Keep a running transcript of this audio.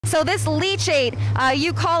So this leachate,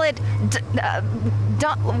 you call it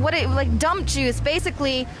dump juice,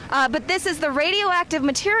 basically, but this is the radioactive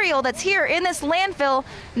material that's here in this landfill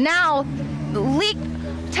now leaked.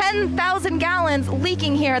 10,000 gallons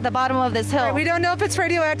leaking here at the bottom of this hill. Right, we don't know if it's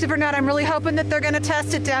radioactive or not. I'm really hoping that they're going to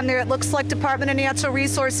test it down there. It looks like Department of Natural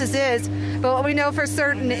Resources is, but what we know for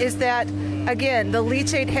certain is that, again, the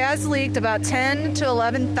leachate has leaked about 10 to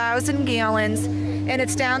 11,000 gallons, and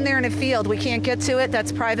it's down there in a field. We can't get to it.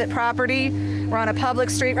 That's private property. We're on a public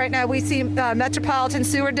street right now. We see Metropolitan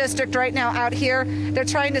Sewer District right now out here. They're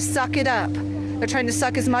trying to suck it up. They're trying to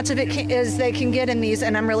suck as much of it as they can get in these,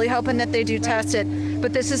 and I'm really hoping that they do test it.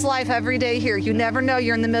 But this is life every day here. You never know.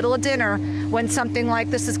 You're in the middle of dinner when something like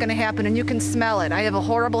this is going to happen, and you can smell it. I have a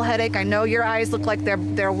horrible headache. I know your eyes look like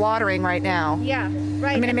they're watering right now. Yeah,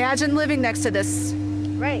 right. I mean, imagine living next to this.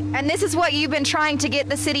 Right. And this is what you've been trying to get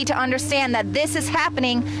the city to understand, that this is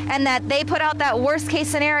happening and that they put out that worst case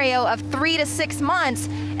scenario of 3 to 6 months,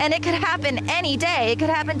 and it could happen any day. It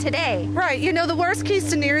could happen today. Right. You know, the worst case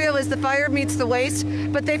scenario is the fire meets the waste,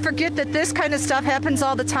 but they forget that this kind of stuff happens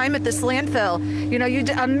all the time at this landfill. You know,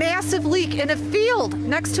 a massive leak in a field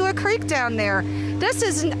next to a creek down there. This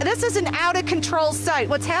is an out of control site.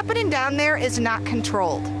 What's happening down there is not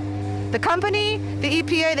controlled. The company, the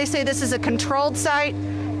EPA, they say this is a controlled site.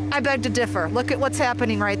 I beg to differ. Look at what's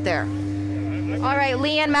happening right there. All right,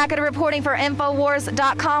 Leanne McAdoo reporting for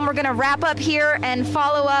INFOWARS.com. We're going to wrap up here and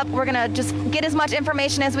follow up. We're going to just get as much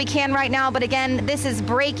information as we can right now. But again, this is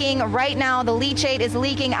breaking right now. The leachate is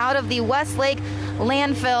leaking out of the Westlake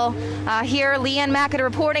landfill. Here, Leanne McAdoo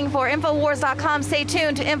reporting for INFOWARS.com. Stay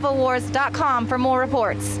tuned to INFOWARS.com for more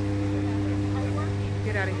reports.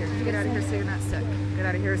 Get out of here. Get out of here so you're not sick. Get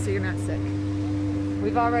out of here so you're not sick.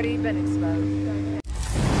 We've already been exposed.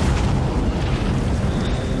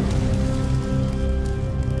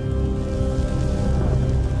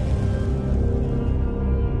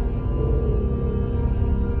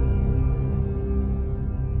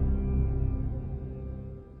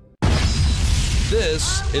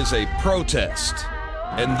 This is a protest,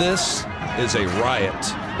 and this is a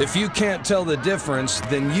riot. If you can't tell the difference,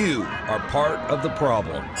 then you are part of the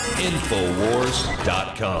problem.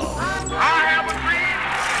 INFOWARS.com. I have a dream.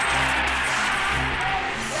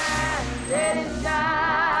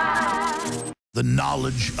 The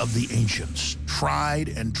knowledge of the ancients, tried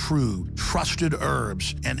and true, trusted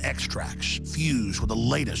herbs and extracts fused with the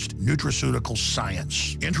latest nutraceutical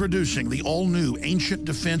science. Introducing the all-new Ancient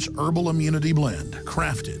Defense Herbal Immunity Blend,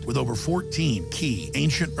 crafted with over 14 key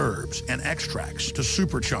ancient herbs and extracts to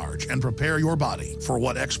supercharge and prepare your body for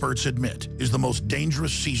what experts admit is the most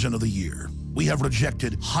dangerous season of the year. We have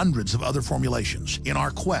rejected hundreds of other formulations in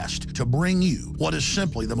our quest to bring you what is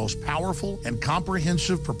simply the most powerful and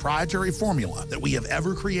comprehensive proprietary formula that we have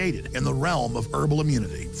ever created in the realm of herbal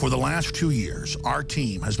immunity. For the last 2 years, our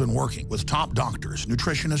team has been working with top doctors,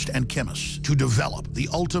 nutritionists, and chemists to develop the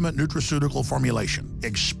ultimate nutraceutical formulation.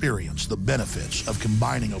 Experience the benefits of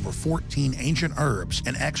combining over 14 ancient herbs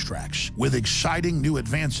and extracts with exciting new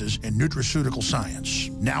advances in nutraceutical science.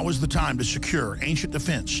 Now is the time to secure Ancient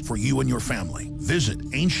Defense for you and your family. Visit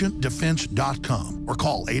ancientdefense.com or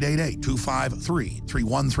call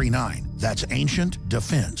 888-253-3139. That's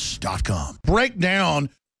ancientdefense.com. Break down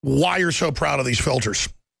why you're so proud of these filters.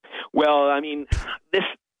 Well, I mean, the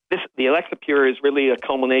Alexa Pure is really a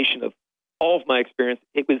culmination of all of my experience.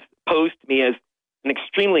 It was posed to me as an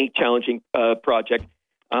extremely challenging project.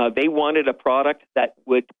 They wanted a product that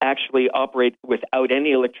would actually operate without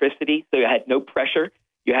any electricity, so it had no pressure.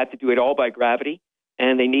 You had to do it all by gravity.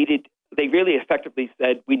 And they really effectively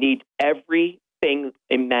said, we need everything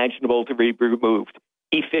imaginable to be removed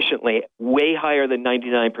efficiently, way higher than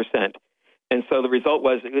 99%. And so the result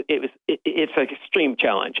was it's an extreme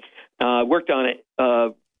challenge. Worked on it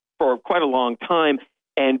for quite a long time.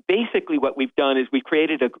 And basically what we've done is we've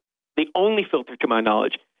created the only filter, to my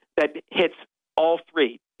knowledge, that hits all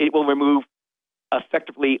three. It will remove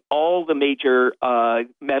effectively all the major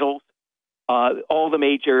metals, all the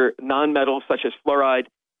major non-metals such as fluoride.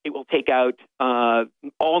 It will take out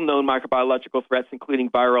all known microbiological threats, including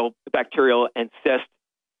viral, bacterial, and cyst.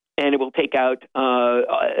 And it will take out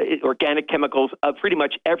organic chemicals, pretty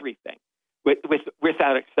much everything,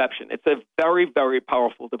 without exception. It's a very, very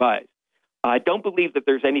powerful device. I don't believe that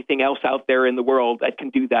there's anything else out there in the world that can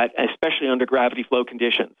do that, especially under gravity flow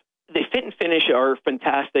conditions. The fit and finish are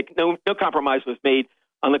fantastic. No compromise was made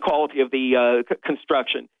on the quality of the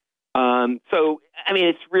construction. So, I mean,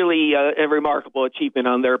 it's really a remarkable achievement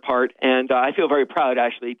on their part, and I feel very proud,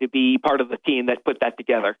 actually, to be part of the team that put that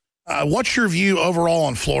together. What's your view overall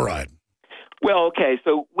on fluoride? Well, okay,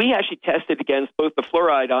 so we actually tested against both the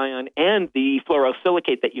fluoride ion and the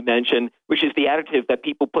fluorosilicate that you mentioned, which is the additive that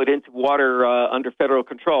people put into water under federal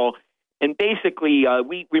control. And basically,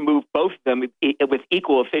 we removed both of them with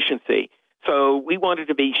equal efficiency. So we wanted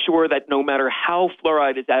to be sure that no matter how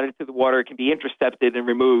fluoride is added to the water, it can be intercepted and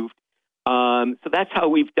removed. So that's how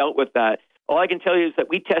we've dealt with that. All I can tell you is that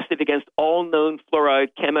we tested against all known fluoride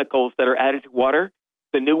chemicals that are added to water,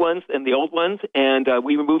 the new ones and the old ones, and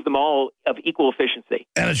we removed them all of equal efficiency.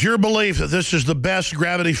 And it's your belief that this is the best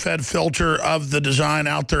gravity-fed filter of the design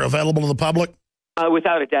out there available to the public?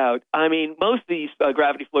 Without a doubt. I mean, most of these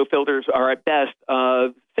gravity flow filters are at best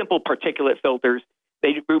simple particulate filters.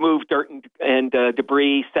 They remove dirt and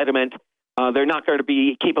debris, sediment. They're not going to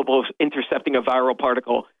be capable of intercepting a viral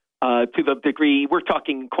particle to the degree we're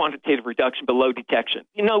talking quantitative reduction below detection.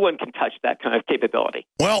 No one can touch that kind of capability.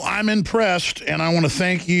 Well, I'm impressed, and I want to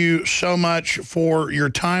thank you so much for your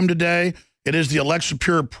time today. It is the Alexa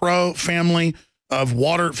Pure Pro family of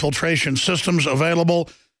water filtration systems available,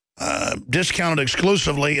 discounted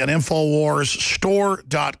exclusively at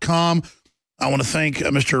InfoWarsStore.com. I want to thank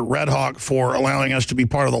Mr. Red Hawk for allowing us to be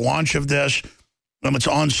part of the launch of this. It's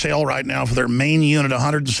on sale right now for their main unit,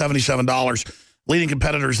 $177. Leading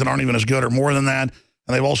competitors that aren't even as good are more than that.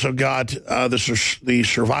 And they've also got the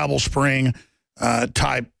survival spring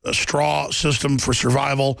type straw system for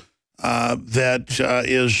survival that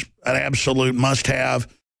is an absolute must-have.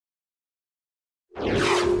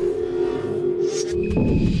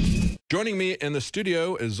 Joining me in the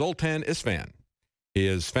studio is Zoltan Isvan. He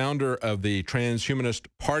is founder of the Transhumanist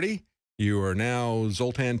Party. You are now,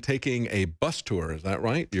 Zoltan, taking a bus tour. Is that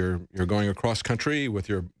right? You're going across country with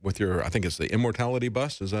your I think it's the Immortality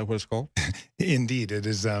Bus. Is that what it's called? Indeed, it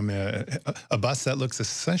is a bus that looks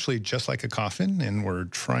essentially just like a coffin, and we're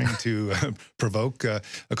trying to provoke a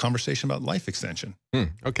conversation about life extension.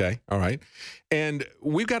 Okay, all right. And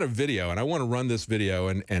we've got a video, and I want to run this video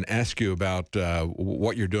and ask you about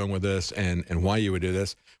what you're doing with this and why you would do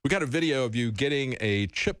this. We got a video of you getting a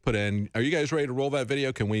chip put in. Are you guys ready to roll that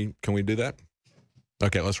video? Can we do that?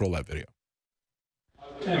 Okay, let's roll that video.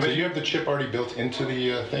 But you have the chip already built into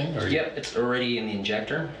the thing? Or Yep, it's already in the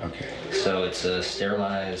injector. Okay. So it's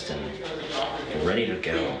sterilized and ready to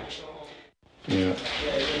go. Yeah.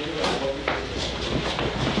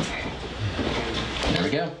 There we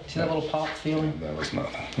go. See that little pop feeling? That was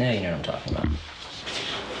nothing. Yeah, you know what I'm talking about.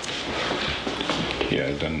 Yeah,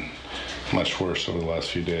 I've done much worse over the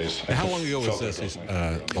last few days. How long ago was this,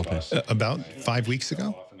 Zoltan? About 5 weeks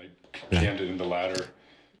ago. I jammed it in the ladder.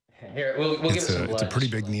 Here, we'll give it some blood. It's a pretty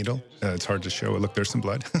big needle. It's hard to show. Look, there's some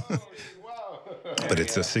blood. But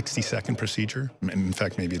it's a 60-second procedure. In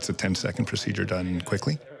fact, maybe it's a 10-second procedure done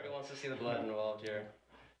quickly. Everybody wants to see the blood involved here.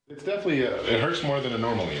 It's definitely, it hurts more than a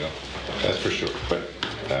normal needle. That's for sure. But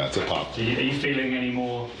it's a pop. Are you feeling any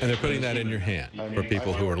more? And they're putting that in your hand. For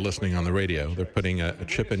people who are listening on the radio, they're putting a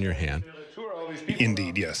chip in your hand.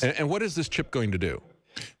 Indeed, yes. And what is this chip going to do?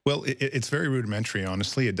 Well, it's very rudimentary,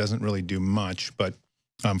 honestly. It doesn't really do much, but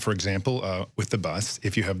for example, with the bus,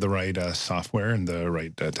 if you have the right software and the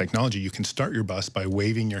right technology, you can start your bus by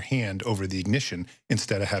waving your hand over the ignition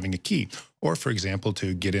instead of having a key. Or, for example,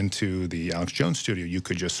 to get into the Alex Jones studio, you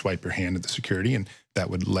could just swipe your hand at the security, and that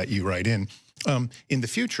would let you right in. In the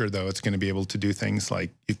future, though, it's going to be able to do things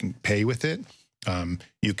like you can pay with it.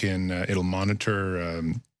 You can, it'll monitor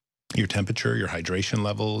your temperature, your hydration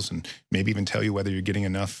levels, and maybe even tell you whether you're getting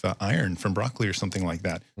enough iron from broccoli or something like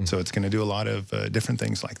that. So it's going to do a lot of different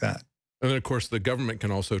things like that. And then, of course, the government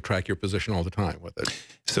can also track your position all the time with it.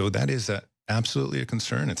 So that is absolutely a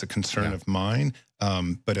concern. It's a concern of mine.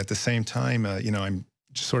 But at the same time, you know, I'm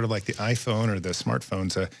sort of like the iPhone or the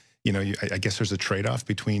smartphones. You know, I guess there's a trade-off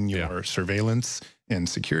between your surveillance and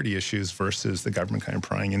security issues versus the government kind of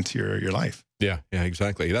prying into your life. Yeah,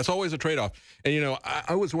 exactly. That's always a trade-off. And, you know,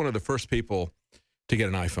 I was one of the first people to get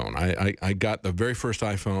an iPhone. I got the very first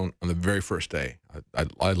iPhone on the very first day.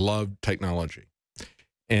 I love technology.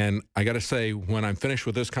 And I got to say, when I'm finished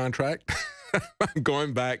with this contract, I'm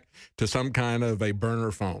going back to some kind of a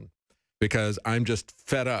burner phone because I'm just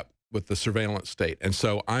fed up with the surveillance state. And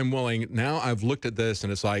so I'm willing, now I've looked at this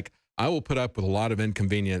and it's like, I will put up with a lot of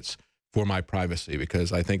inconvenience for my privacy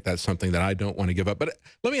because I think that's something that I don't want to give up. But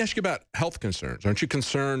let me ask you about health concerns. Aren't you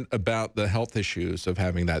concerned about the health issues of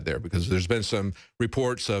having that there? Because there's been some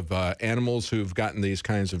reports of animals who've gotten these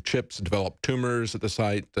kinds of chips, developed tumors at the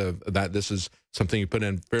site of that. This is something you put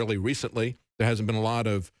in fairly recently. There hasn't been a lot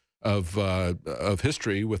of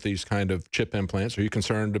history with these kind of chip implants. Are you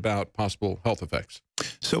concerned about possible health effects?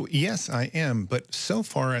 So yes, I am. But so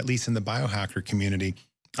far, at least in the biohacker community,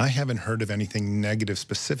 I haven't heard of anything negative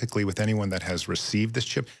specifically with anyone that has received this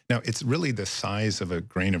chip. Now, it's really the size of a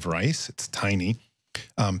grain of rice. It's tiny.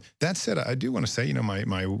 That said, I do want to say, you know,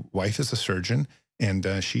 my wife is a surgeon, and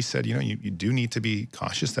she said, you know, you do need to be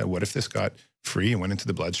cautious that what if this got free and went into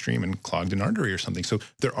the bloodstream and clogged an artery or something. So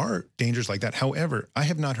there are dangers like that. However, I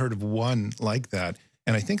have not heard of one like that.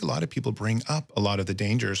 And I think a lot of people bring up a lot of the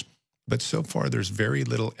dangers, but so far there's very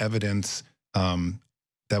little evidence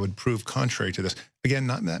that would prove contrary to this. Again,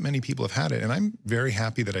 not that many people have had it, and I'm very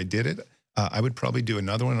happy that I did it. I would probably do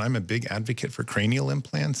another one. I'm a big advocate for cranial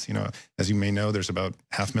implants. You know, as you may know, there's about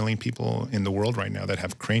 500,000 people in the world right now that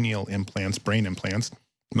have cranial implants, brain implants.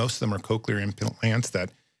 Most of them are cochlear implants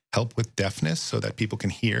that help with deafness so that people can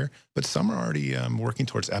hear, but some are already working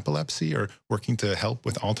towards epilepsy or working to help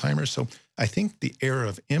with Alzheimer's. So I think the era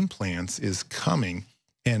of implants is coming,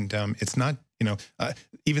 and it's not, you know,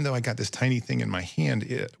 even though I got this tiny thing in my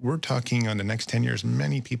hand, we're talking on the next 10 years,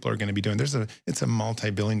 many people are going to be doing, it's a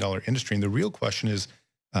multi-billion-dollar industry. And the real question is,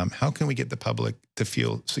 how can we get the public to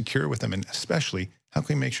feel secure with them? And especially, how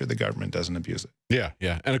can we make sure the government doesn't abuse it? Yeah,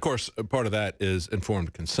 yeah. And of course, part of that is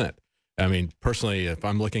informed consent. I mean, personally, if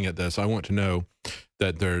I'm looking at this, I want to know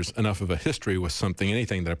that there's enough of a history with something,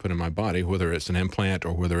 anything that I put in my body, whether it's an implant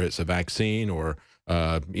or whether it's a vaccine or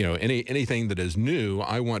you know, anything that is new.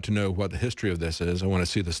 I want to know what the history of this is. I want to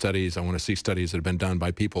see the studies. I want to see studies that have been done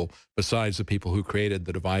by people besides the people who created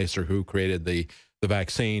the device or who created the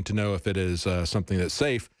vaccine to know if it is something that's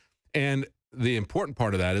safe. And the important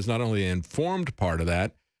part of that is not only the informed part of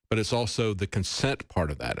that, but it's also the consent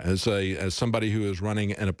part of that. As somebody who is running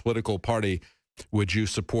in a political party, would you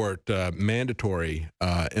support mandatory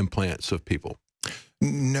implants of people?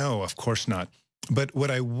 No, of course not. But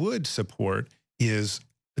what I would support is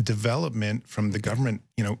development from the government,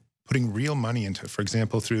 you know, putting real money into it. For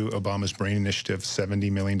example, through Obama's Brain Initiative,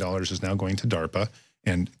 $70 million is now going to DARPA,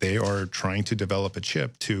 and they are trying to develop a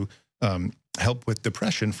chip to help with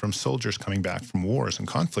depression from soldiers coming back from wars and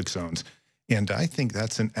conflict zones. And I think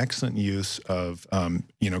that's an excellent use of,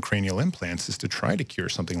 you know, cranial implants, is to try to cure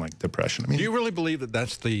something like depression. I mean, do you really believe that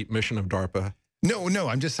that's the mission of DARPA? No,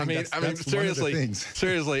 I'm just saying that's seriously, one of the things.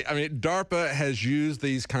 Seriously, I mean, DARPA has used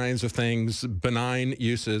these kinds of things, benign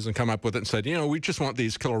uses, and come up with it and said, you know, we just want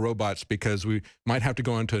these killer robots because we might have to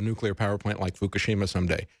go into a nuclear power plant like Fukushima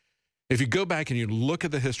someday. If you go back and you look at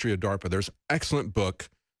the history of DARPA, there's an excellent book.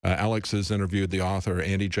 Alex has interviewed the author,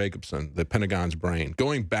 Andy Jacobson, The Pentagon's Brain,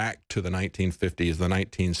 going back to the 1950s, the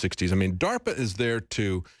 1960s. I mean, DARPA is there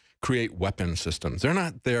to create weapon systems. They're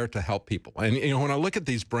not there to help people. And, you know, when I look at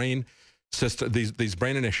these brain system, these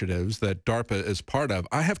brain initiatives that DARPA is part of,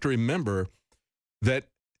 I have to remember that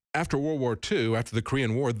after World War II, after the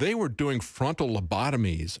Korean War, they were doing frontal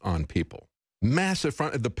lobotomies on people. Massive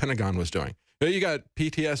the Pentagon was doing. You got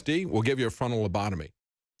PTSD, we'll give you a frontal lobotomy.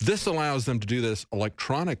 This allows them to do this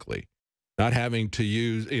electronically, not having to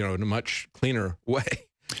use, you know, in a much cleaner way.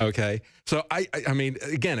 Okay, so I mean,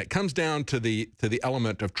 again, it comes down to the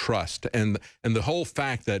element of trust and the whole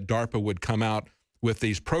fact that DARPA would come out with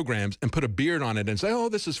these programs and put a beard on it and say, oh,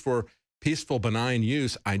 this is for peaceful, benign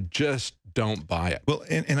use. I just don't buy it. Well,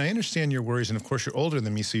 and I understand your worries, and of course you're older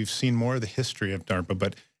than me, so you've seen more of the history of DARPA,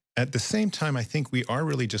 but at the same time, I think we are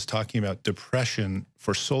really just talking about depression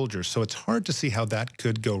for soldiers, so it's hard to see how that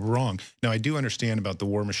could go wrong. Now, I do understand about the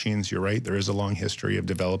war machines. You're right. There is a long history of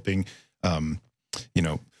developing, you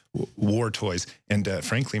know, war toys. And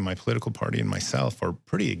frankly, my political party and myself are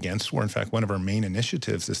pretty against war. In fact, one of our main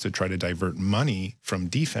initiatives is to try to divert money from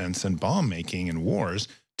defense and bomb making and wars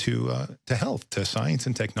to health, to science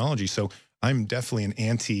and technology. So I'm definitely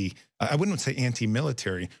an I wouldn't say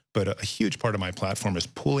anti-military, but a huge part of my platform is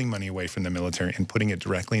pulling money away from the military and putting it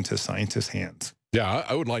directly into scientists' hands. Yeah,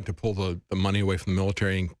 I would like to pull the money away from the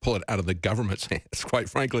military and pull it out of the government's hands, quite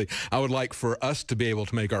frankly. I would like for us to be able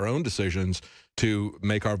to make our own decisions, to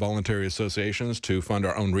make our voluntary associations, to fund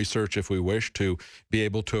our own research if we wish, to be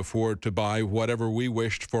able to afford to buy whatever we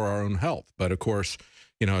wished for our own health. But of course,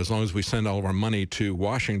 you know, as long as we send all of our money to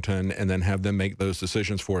Washington and then have them make those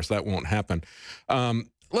decisions for us, that won't happen.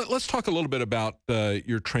 Let's talk a little bit about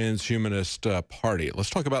your transhumanist party. Let's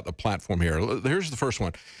talk about the platform here. Here's the first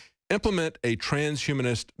one. Implement a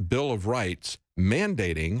transhumanist Bill of Rights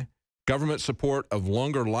mandating government support of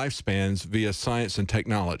longer lifespans via science and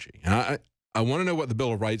technology. And I want to know what the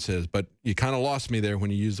Bill of Rights is, but you kind of lost me there when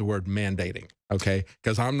you used the word mandating, okay?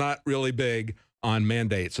 Because I'm not really big on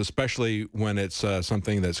mandates, especially when it's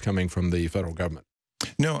something that's coming from the federal government.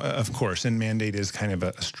 No, of course, and mandate is kind of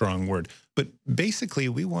a strong word. But basically,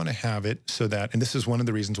 we want to have it so that, and this is one of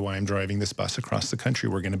the reasons why I'm driving this bus across the country,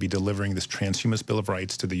 we're going to be delivering this Transhumanist Bill of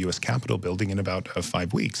Rights to the U.S. Capitol building in about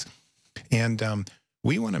 5 weeks. And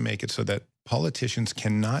We want to make it so that politicians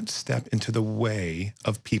cannot step into the way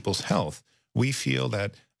of people's health. We feel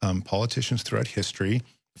that politicians throughout history,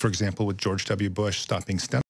 for example, with George W. Bush stopping stem